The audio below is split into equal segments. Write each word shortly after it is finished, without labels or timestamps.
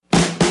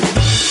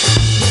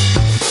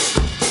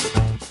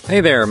Hey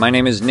there, my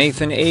name is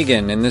Nathan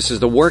Agan, and this is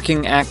The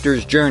Working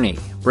Actor's Journey,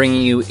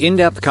 bringing you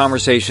in-depth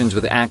conversations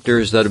with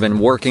actors that have been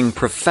working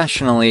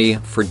professionally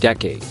for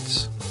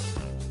decades.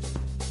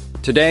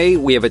 Today,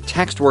 we have a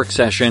text work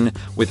session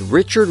with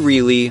Richard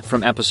Riehle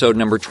from episode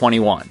number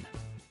 21.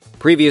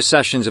 Previous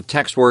sessions of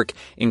text work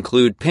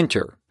include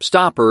Pinter,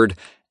 Stoppard,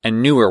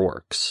 and newer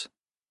works.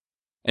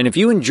 And if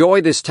you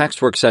enjoy this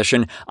text work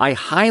session, I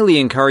highly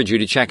encourage you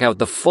to check out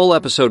the full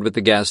episode with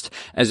the guest,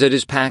 as it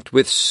is packed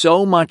with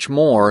so much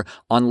more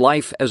on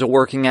life as a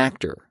working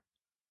actor.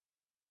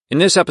 In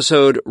this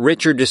episode,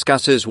 Richard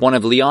discusses one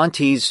of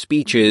Leontes'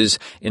 speeches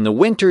in The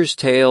Winter's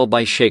Tale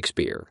by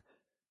Shakespeare.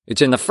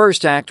 It's in the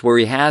first act where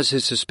he has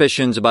his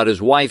suspicions about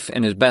his wife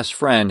and his best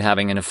friend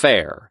having an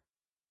affair.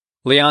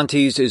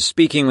 Leontes is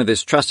speaking with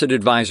his trusted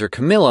advisor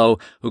Camillo,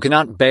 who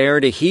cannot bear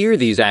to hear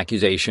these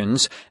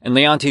accusations, and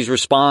Leontes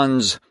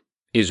responds,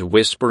 "Is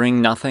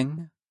whispering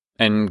nothing?"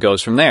 and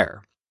goes from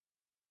there.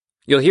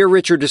 You'll hear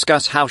Richard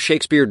discuss how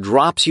Shakespeare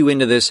drops you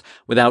into this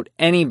without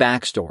any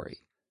backstory,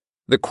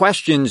 the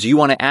questions you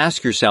want to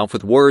ask yourself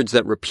with words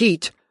that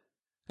repeat,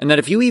 and that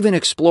if you even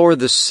explore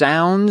the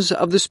sounds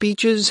of the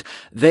speeches,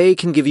 they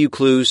can give you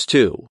clues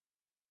too.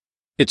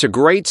 It's a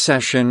great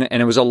session,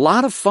 and it was a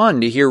lot of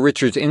fun to hear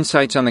Richard's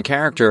insights on the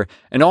character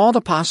and all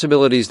the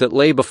possibilities that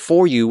lay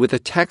before you with a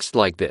text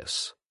like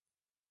this.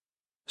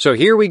 So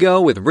here we go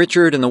with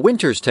Richard and The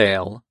Winter's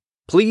Tale.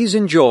 Please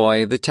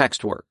enjoy the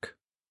text work.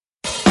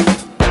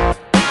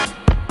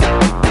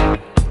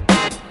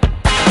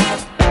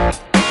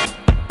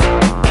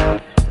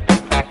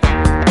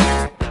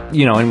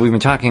 And we've been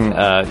talking,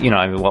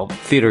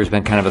 theater has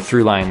been kind of a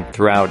through line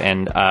throughout,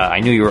 and I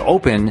knew you were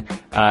open,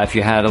 if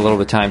you had a little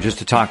bit of time, just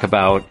to talk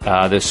about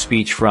this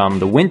speech from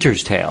The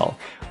Winter's Tale,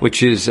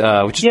 which is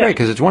great,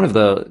 because it's one of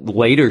the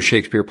later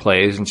Shakespeare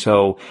plays, and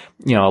so,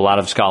 a lot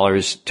of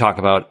scholars talk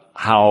about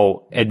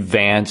how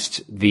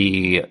advanced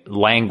the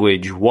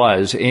language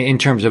was in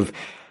terms of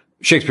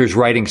Shakespeare's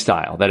writing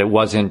style, that it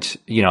wasn't,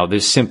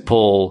 this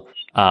simple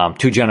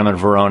Two Gentlemen of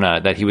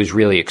Verona, that he was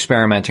really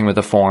experimenting with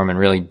the form and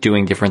really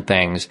doing different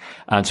things.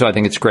 And so I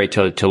think it's great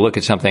to look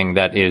at something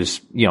that is,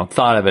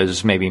 thought of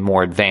as maybe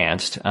more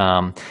advanced.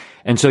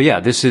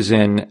 This is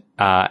in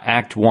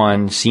Act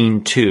 1,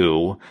 Scene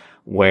 2,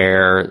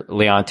 where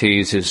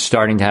Leontes is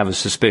starting to have his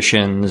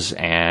suspicions,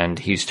 and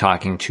he's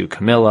talking to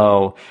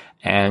Camillo.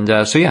 And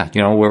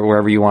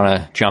wherever you want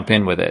to jump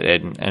in with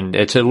it. And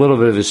it's a little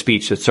bit of a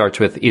speech that starts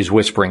with, "Is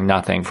whispering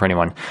nothing," for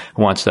anyone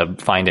who wants to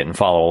find it and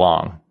follow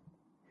along.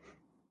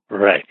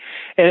 Right,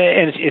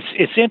 and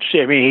it's interesting.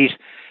 I mean,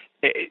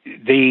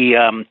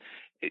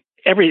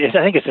 I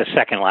think it's his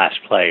second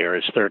last play or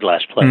his third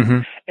last play,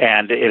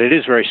 and it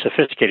is very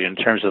sophisticated in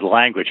terms of the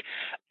language,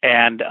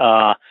 and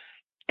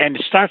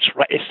it starts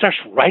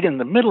right in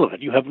the middle of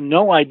it. You have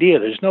no idea.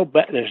 There's no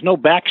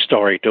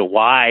backstory to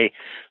why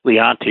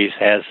Leontes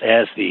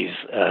has these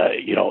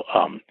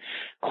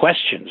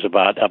questions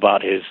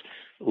about his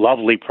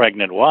lovely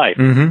pregnant wife,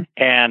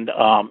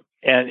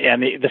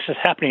 And this is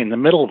happening in the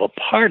middle of a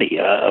party,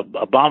 a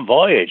bon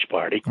voyage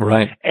party,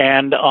 right?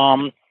 And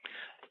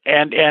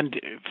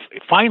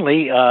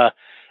finally,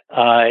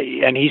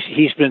 and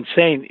he's been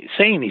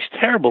saying these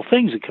terrible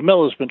things, and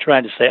Camilla's been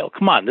trying to say, "Oh,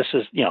 come on, this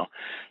is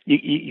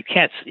you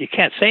can't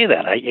say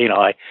that.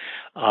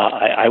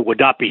 I would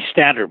not be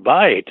standard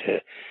by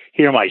to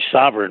hear my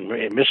sovereign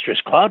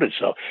mistress clouded."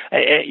 So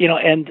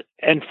and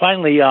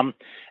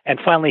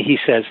finally he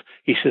says,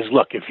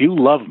 "Look, if you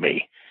love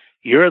me,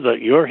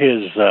 you're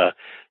his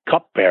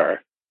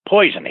cupbearer.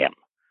 Poison him.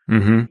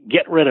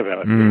 Get rid of him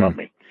if you love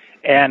me."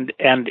 And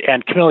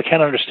Camilla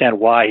can't understand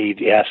why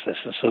he asked this,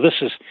 and so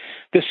this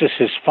is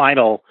his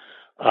final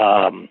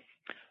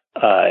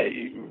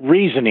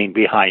reasoning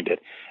behind it.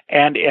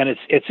 And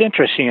it's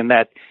interesting in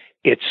that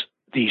it's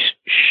these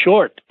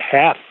short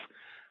half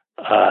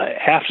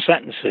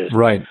sentences,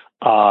 right?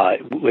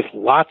 With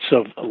lots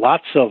of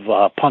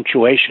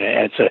punctuation,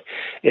 and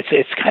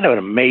it's kind of an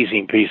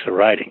amazing piece of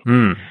writing.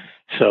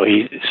 So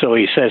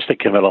he says to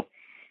Camillo,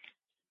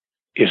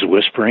 "Is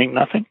whispering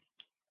nothing?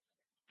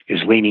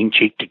 Is leaning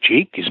cheek to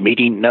cheek? Is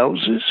meeting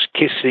noses,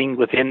 kissing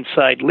with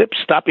inside lips,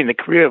 stopping the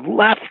career of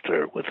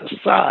laughter with a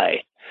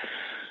sigh,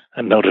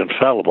 a note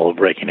infallible of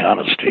breaking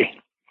honesty,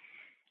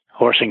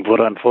 horsing foot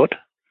on foot,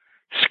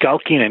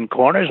 skulking in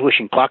corners,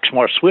 wishing clocks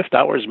more swift,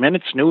 hours,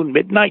 minutes, noon,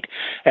 midnight,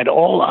 and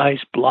all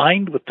eyes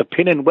blind with the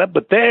pin and web,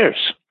 but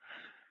theirs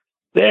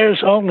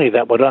only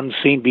that would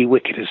unseen be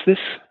wicked. Is this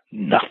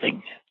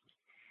nothing?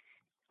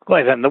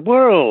 Why, then the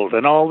world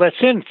and all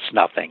that's in it's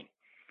nothing.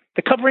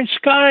 The covering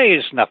sky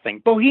is nothing.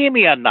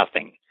 Bohemia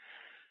nothing.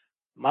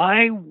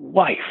 My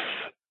wife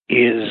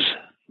is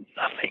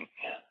nothing.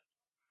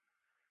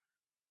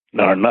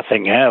 Nor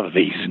nothing have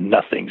these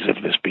nothings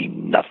if this be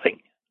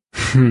nothing."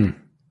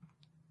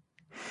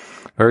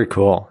 Very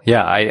cool.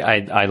 Yeah,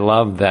 I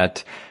love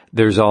that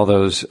there's all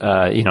those,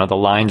 the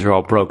lines are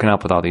all broken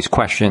up with all these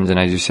questions, and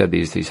as you said,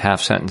 these half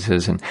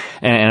sentences, and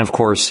of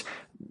course,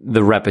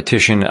 the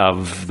repetition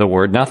of the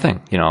word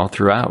nothing,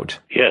 throughout.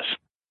 Yes.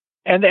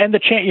 And the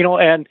chant,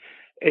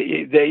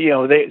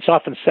 it's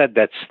often said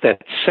that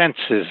sense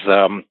is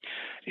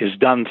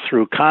done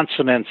through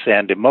consonants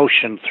and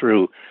emotion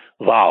through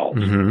vowels.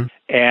 Mm-hmm.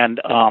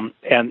 And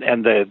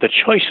the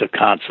choice of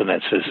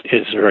consonants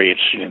is very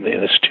interesting in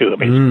this too. I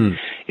mean,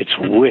 it's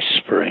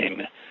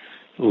whispering,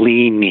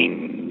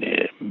 leaning,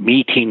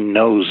 meeting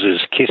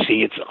noses, kissing.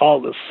 It's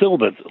all the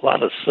sibilant, a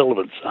lot of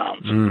sibilant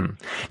sounds.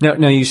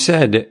 Now you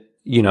said,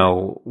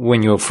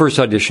 when you first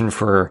auditioned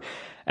for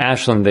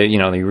Ashland, that,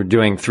 you were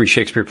doing 3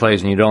 Shakespeare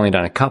plays and you'd only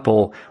done a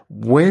couple.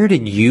 Where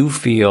did you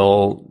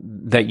feel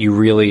that you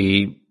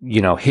really,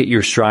 hit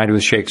your stride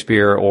with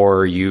Shakespeare,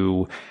 or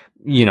you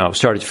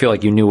started to feel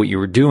like you knew what you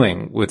were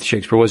doing with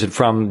Shakespeare? Was it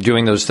from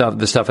doing the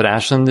stuff at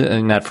Ashland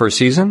in that first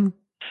season?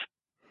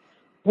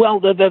 Well,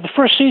 the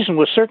first season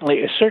was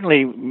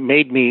certainly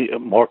made me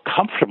more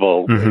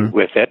comfortable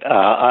with it.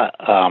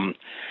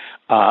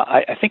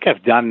 I think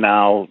I've done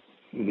now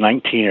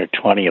 19 or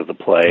 20 of the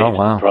plays. Oh,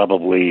 wow.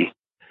 Probably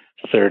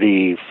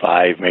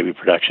 35 maybe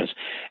productions,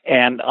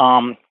 and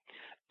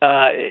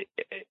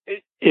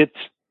it's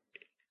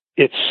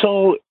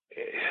so,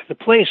 the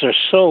plays are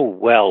so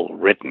well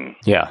written.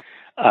 Yeah.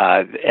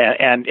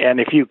 And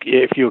if you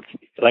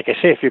like I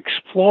say, if you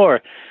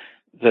explore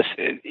the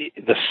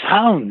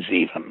sounds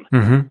even,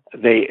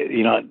 they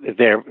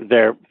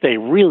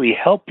really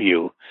help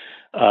you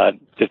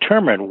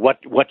determine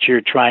what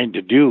you're trying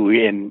to do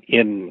in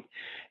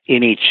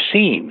each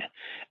scene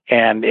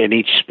and in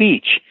each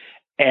speech,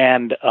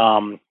 and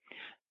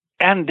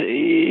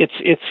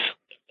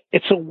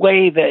it's a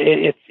way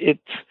that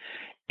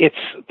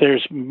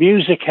there's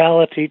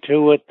musicality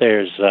to it,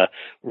 there's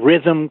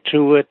rhythm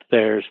to it,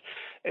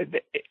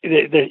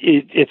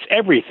 it's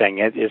everything.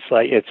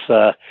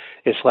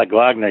 It's like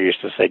Wagner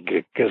used to say,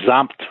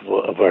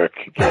 Gesamtwerk,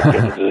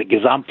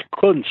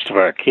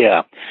 Gesamtkunstwerk.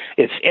 Yeah,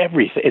 it's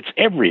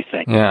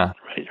everything. Yeah,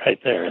 right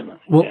there.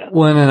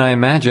 Well, and I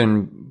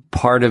imagine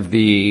part of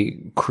the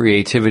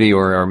creativity,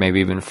 or maybe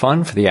even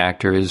fun for the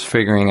actor, is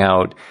figuring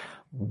out,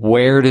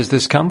 where does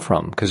this come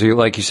from? Because,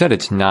 like you said,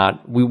 it's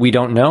not, we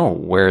don't know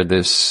where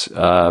this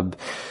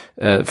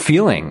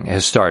feeling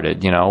has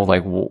started.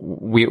 Like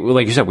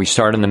you said, we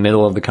start in the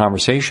middle of the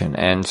conversation,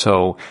 and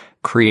so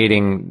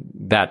creating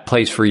that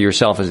place for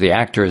yourself as the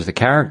actor, as the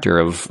character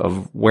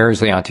of where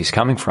is Leontes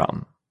coming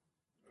from?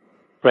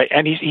 Right,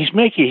 and he's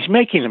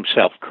making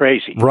himself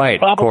crazy. Right,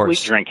 probably of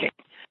course. Drinking.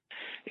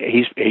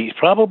 He's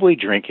probably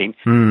drinking.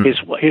 His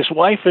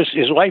wife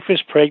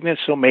is pregnant,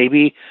 so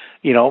maybe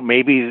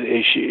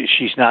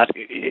she's not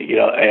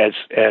as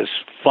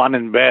fun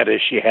in bed as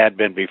she had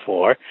been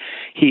before.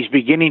 He's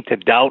beginning to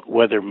doubt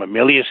whether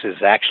Mamilius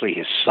is actually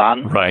his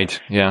son. Right.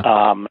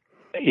 Yeah.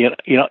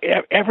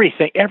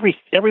 Everything,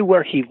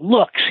 everywhere he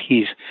looks,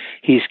 he's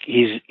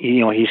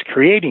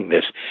creating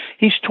this.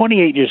 He's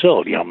 28 years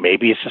old.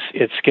 Maybe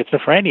it's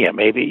schizophrenia.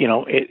 Maybe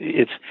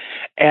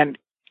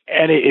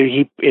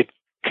it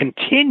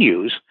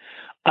continues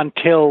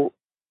until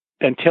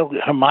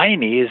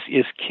Hermione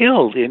is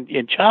killed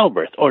in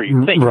childbirth, or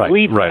you think,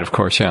 right, of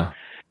course, yeah.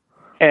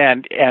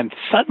 And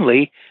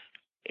suddenly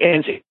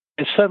he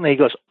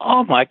goes,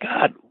 "Oh my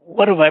God,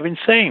 what have I been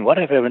saying? What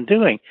have I been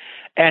doing?"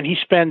 And he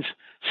spends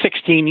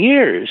 16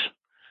 years,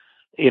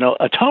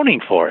 atoning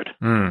for it.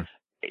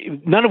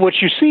 None of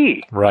which you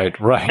see. Right.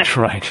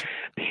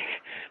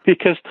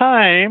 Because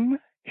time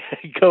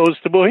goes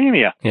to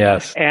Bohemia.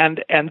 Yes.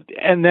 And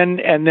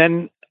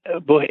then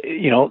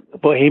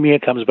Bohemia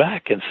comes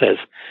back and says,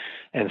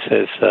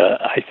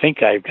 I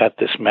think I've got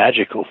this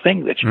magical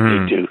thing that you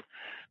need to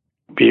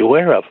be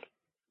aware of.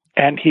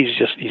 And he's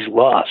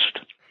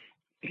lost.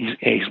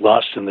 He's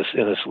lost in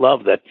this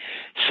love that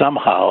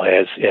somehow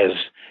has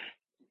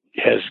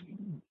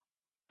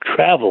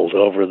traveled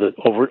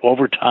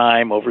over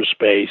time, over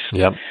space,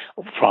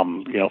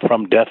 from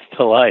death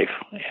to life,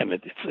 and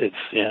it's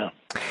yeah.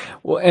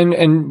 Well,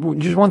 and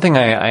just one thing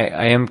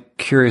I am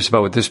curious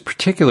about with this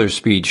particular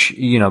speech,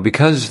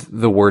 because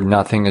the word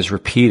nothing is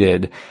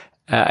repeated,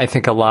 I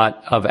think a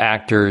lot of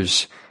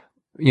actors,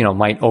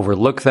 might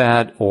overlook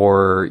that,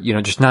 or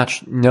just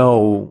not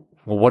know,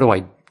 well, what do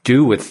I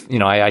do with,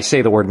 I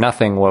say the word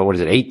nothing, what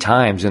is it, 8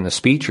 times in the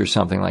speech or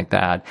something like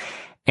that.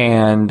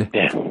 And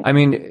I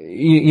mean,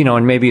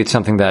 and maybe it's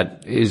something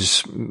that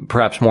is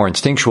perhaps more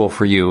instinctual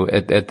for you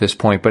at this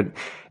point, but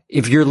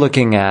if you're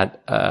looking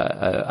at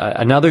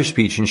another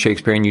speech in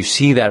Shakespeare and you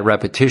see that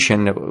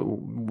repetition,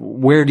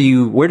 where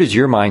does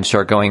your mind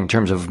start going in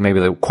terms of maybe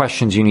the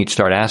questions you need to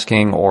start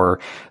asking, or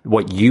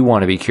what you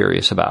want to be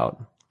curious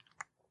about?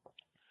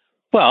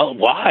 Well,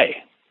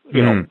 why?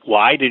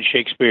 Why did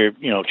Shakespeare,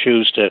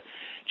 choose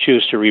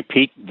to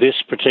repeat this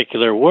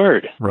particular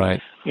word?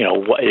 Right.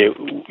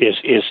 Is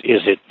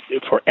it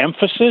for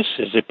emphasis?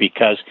 Is it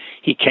because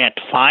he can't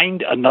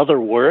find another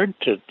word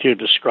to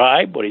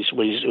describe what he's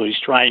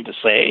trying to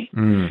say?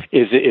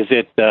 Is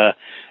it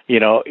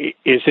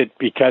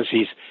because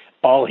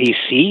all he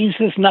sees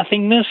is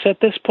nothingness at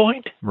this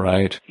point?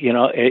 Right.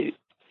 There's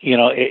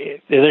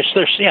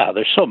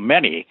so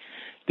many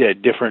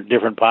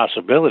different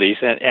possibilities,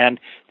 and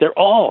they're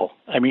all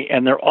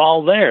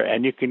there,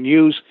 and you can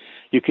use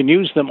you can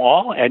use them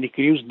all, and you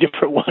can use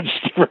different ones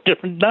for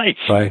different nights.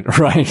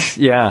 Right.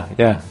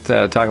 Yeah.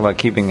 Talk about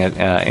keeping it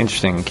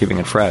interesting and keeping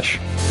it fresh.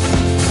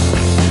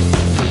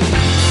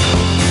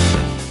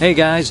 Hey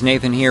guys,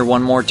 Nathan here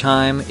one more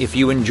time. If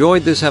you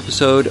enjoyed this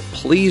episode,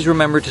 please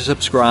remember to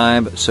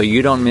subscribe so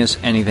you don't miss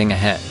anything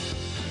ahead.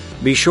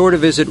 Be sure to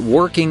visit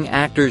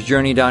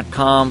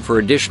workingactorsjourney.com for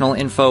additional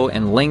info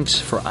and links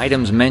for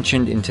items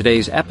mentioned in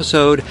today's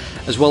episode,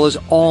 as well as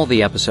all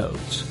the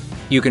episodes.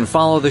 You can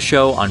follow the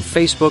show on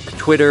Facebook,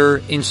 Twitter,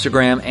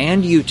 Instagram,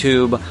 and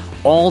YouTube.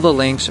 All the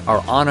links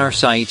are on our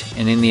site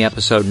and in the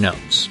episode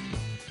notes.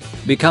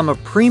 Become a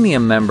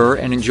premium member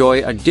and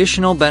enjoy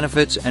additional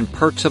benefits and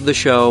perks of the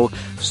show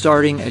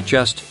starting at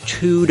just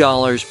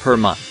 $2 per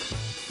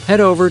month. Head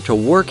over to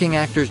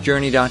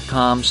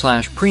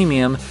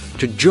workingactorsjourney.com/premium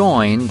to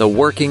join the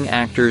Working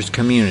Actors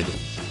community.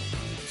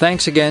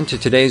 Thanks again to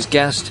today's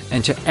guest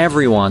and to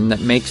everyone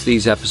that makes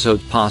these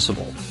episodes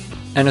possible.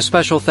 And a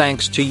special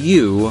thanks to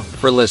you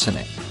for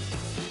listening.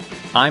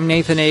 I'm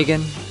Nathan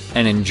Egan,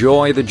 and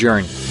enjoy the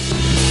journey.